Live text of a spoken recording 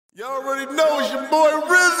Y'all already know it's your boy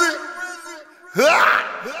Rizzy.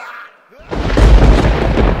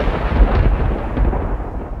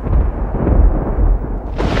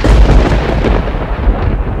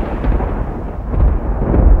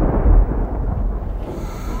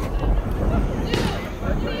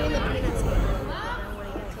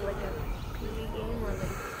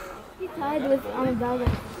 He tied with on a dog. I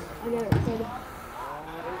got it.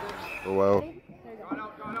 Oh wow.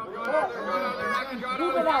 Keep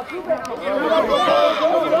it out, keep it out.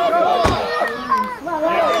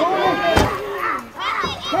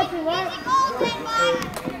 Catch it, right?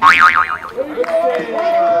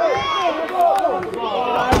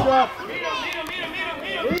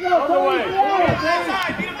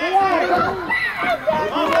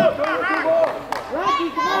 Rocky,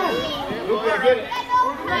 come on.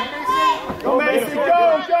 Go, Mason, go!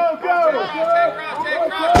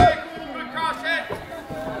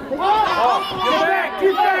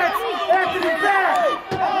 Get back! Anthony, back!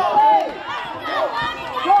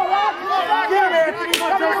 Go, Rocky! Get him, Anthony!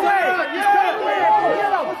 Come your way! Get him!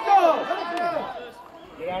 Let's go!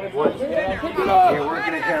 You're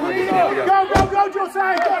working at camera. Go,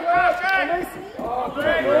 Josiah! Go, Mason!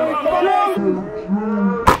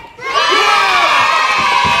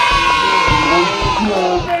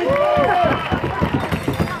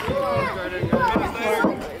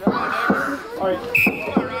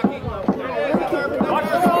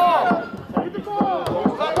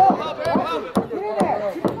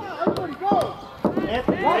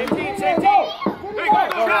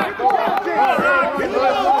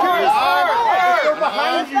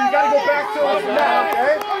 Behind you, you gotta go back to us now,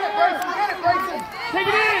 okay? Take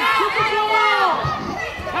it in! Keep it going!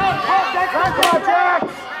 Help, Jack! Come on, Jack!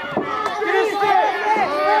 Get his stick!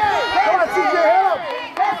 Come on, CJ, help!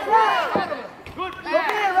 Good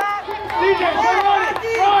pass! CJ, go run it!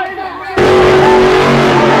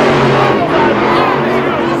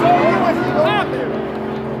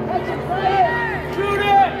 Shoot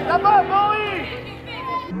it! Come on, Bowie!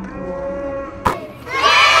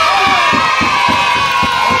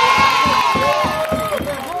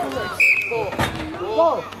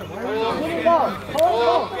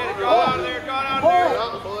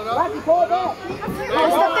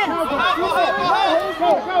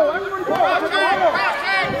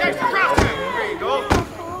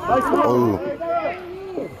 Oh.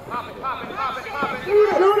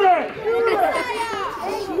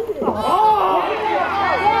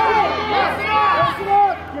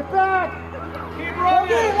 Get back! Keep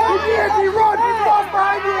running! Anthony, run! He's lost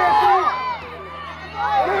behind you, Anthony!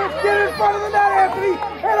 Get in front of the net, Anthony!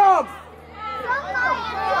 Hit him!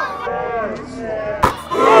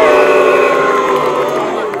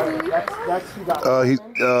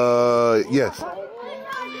 Yes. I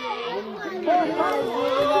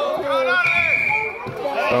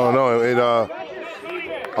don't know.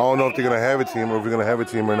 I don't know if they're gonna have a team or if we're gonna have a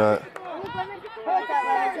team or not.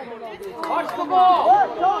 Watch the ball!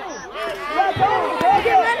 Watch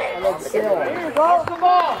the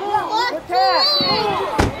ball! Good pass!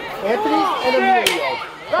 Anthony and Emilio.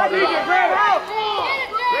 Rodriguez, grab out!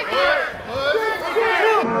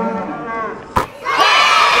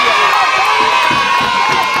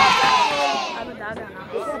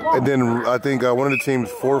 And then I think one of the teams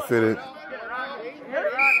forfeited.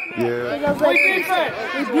 Yeah.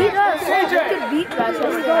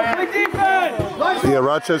 Yeah,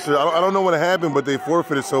 Rochester. I don't know what happened, but they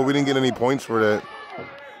forfeited, so we didn't get any points for that,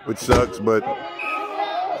 which sucks. But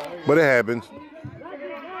it happens. They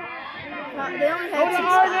only had 6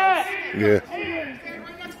 guys. Yeah.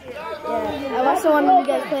 I watched the one of you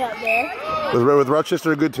guys play out there. Was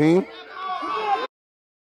Rochester a good team?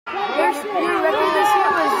 Your record this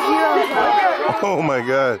year was 0-12. Oh my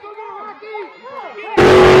God.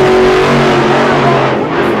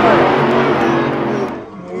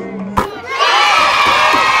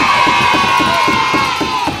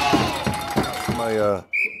 My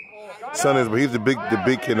son is, but he's the big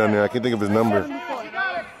kid on there. I can't think of his number.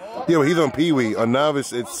 Yeah, but he's on Pee Wee. On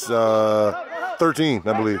novice, it's 13,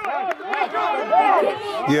 I believe.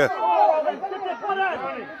 Yeah. I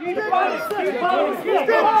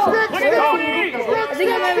think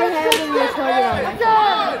I've never had them recorded on my phone.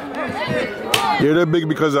 Yeah, they're big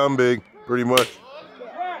because I'm big, pretty much.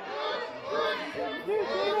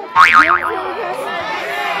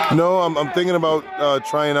 No, I'm thinking about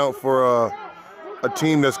trying out for a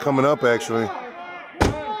team that's coming up. Actually,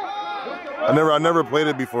 I never played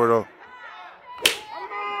it before though.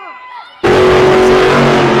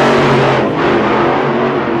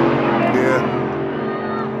 Yeah,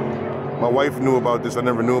 my wife knew about this. I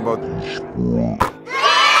never knew about this.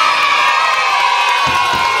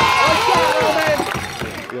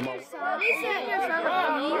 Yep. He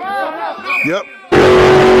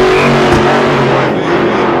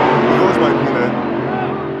goes by Peanut.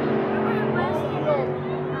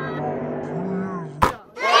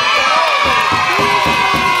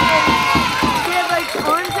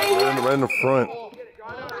 Right in the front.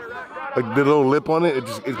 Like the little lip on it, it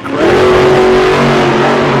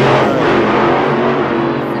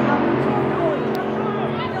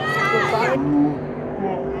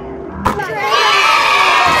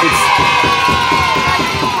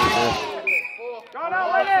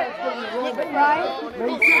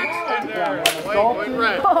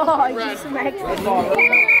cracked. Oh, you smacked me.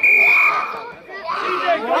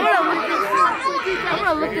 I'm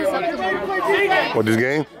gonna look this up tomorrow. What, this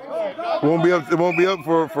game? It won't be up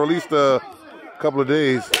for at least a couple of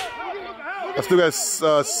days. I still got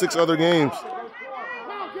 6 other games.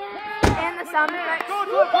 And the sound effects.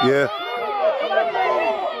 Yeah.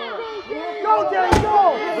 Go, Danny,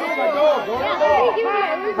 go!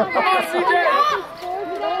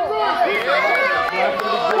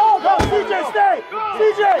 Go, CJ, stay!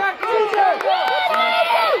 CJ!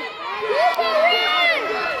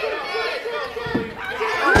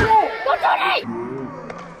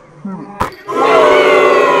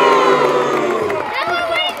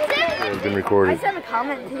 It's been recorded. I sent a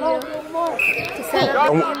comment to you to set up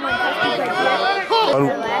the game when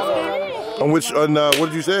last game. On which? What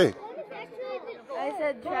did you say? I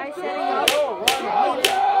said try setting up the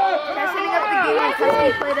game when Tusky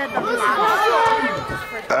played at the host.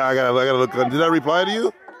 I gotta look. Did I reply to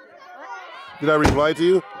you? Did I reply to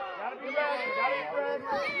you?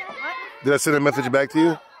 Did I send a message back to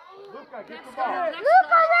you?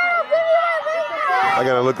 I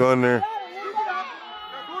gotta look on there.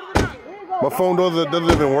 My phone doesn't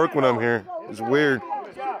even work when I'm here. It's weird. Come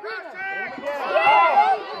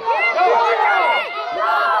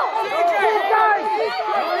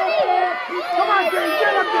on, Danny,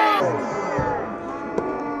 get him, Danny!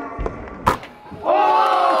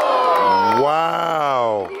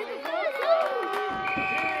 Wow.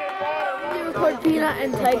 You record Peanut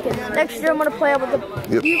and Tyken. Next year I'm gonna play up with the.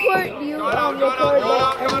 Yep. You record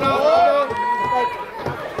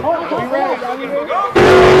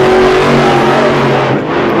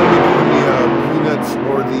Peanuts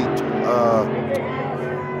or the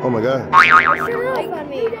oh my god. on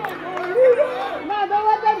me. No, don't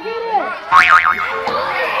let them get it.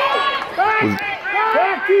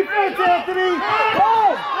 Back defense, Anthony!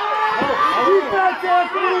 Go! Defense,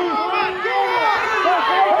 Anthony! Come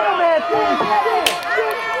on, Anthony!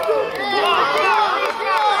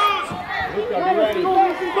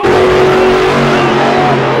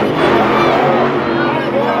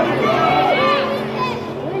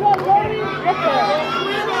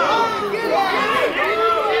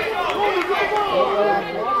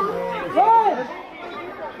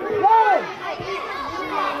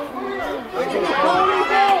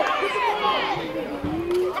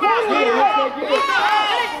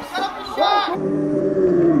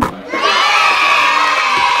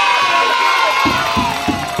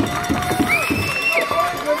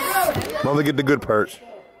 Now they get the good parts.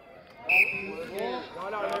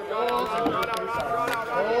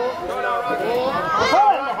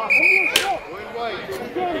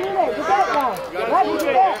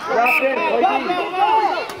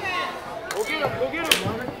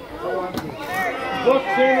 Look,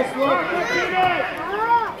 Seamus, look.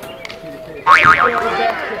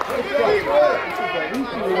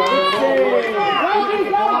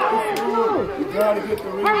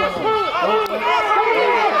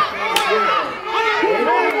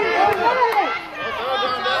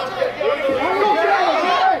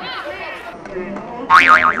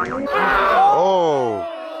 Oh.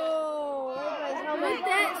 Put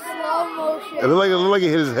that slow motion. It looked like it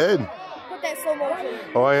hit his head. Put that slow motion.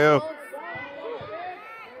 Oh, I am.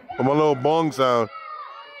 Oh, my little bong sound.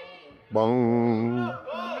 Bong.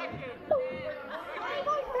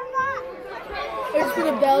 It's for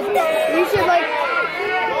the bells. You should like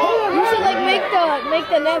make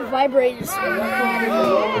the net vibrate.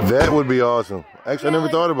 That would be awesome. Actually, I never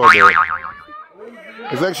thought about that.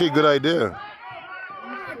 It's actually a good idea.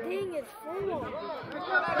 Dang, it's full.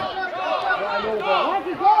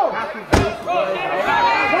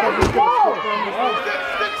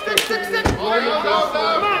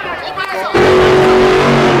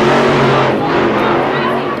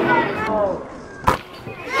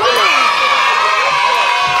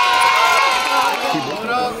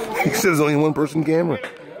 He said there's only one person camera.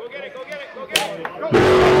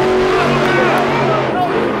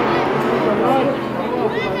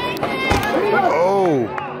 Oh.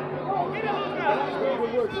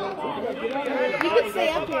 You can stay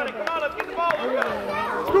up here.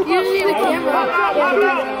 Usually the camera. Pop it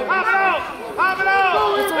out! Pop it out!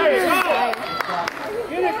 Hey, go!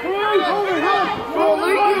 Get it, Cruz! We'll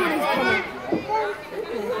alert you when it's coming.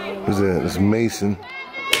 Who's that? It's Mason.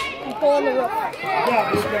 I'm pulling the rope. Yeah,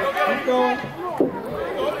 keep going.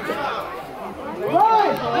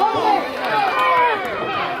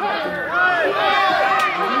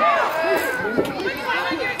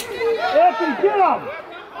 Anthony, get him!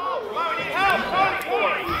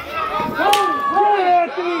 Go,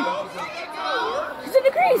 Anthony! He's in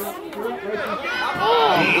the crease.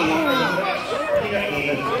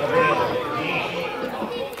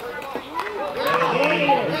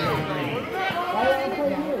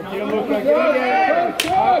 You look like it again.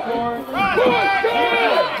 Popcorn. Go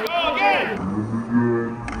again!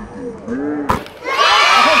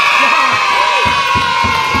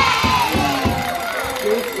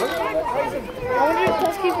 I wonder if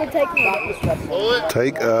Tusky would take me.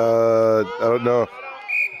 Take, I don't know.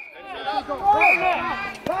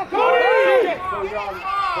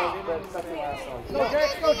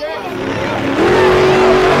 Go, Jack!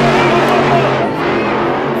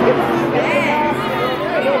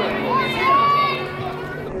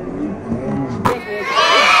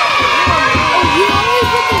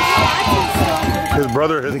 His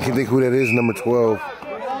brother, I think you think who that is, number 12.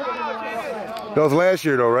 That was last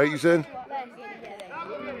year though, right? You said?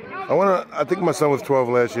 I think my son was 12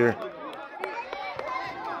 last year.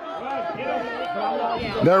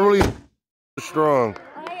 Not really strong.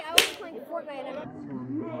 I was playing Fortnite.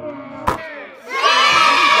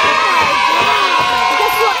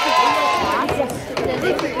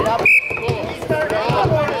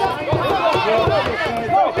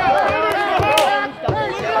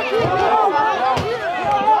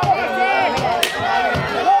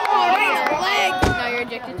 Now you're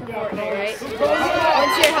addicted to Fortnite, right?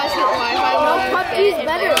 Once your house gets Wi-Fi, PUBG's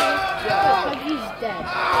better. PUBG's dead.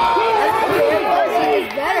 PUBG's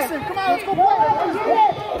better. Come on, let's go play.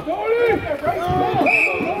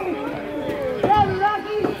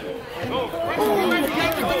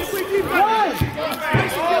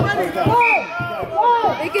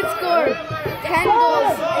 They can score 10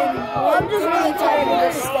 goals, and I'm just really tired of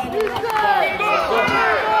this stuff.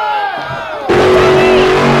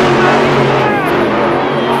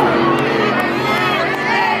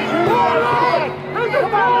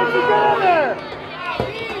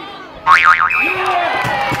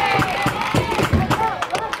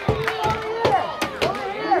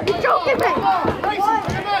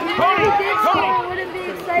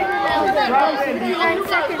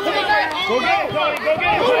 Go get it, Tony! Go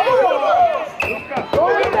get it! Go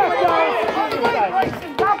get that guy!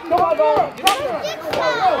 Come on, go!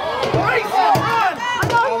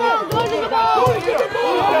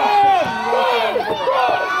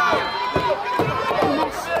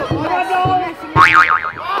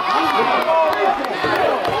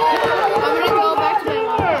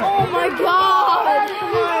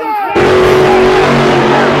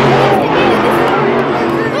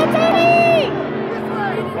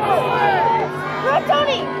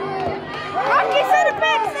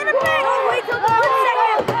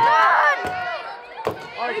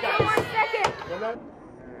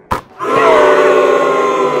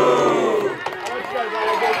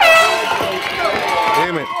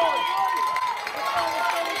 Damn it.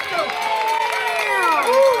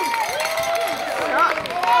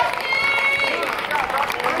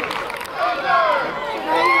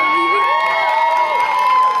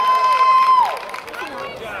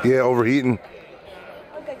 Yeah, overheating.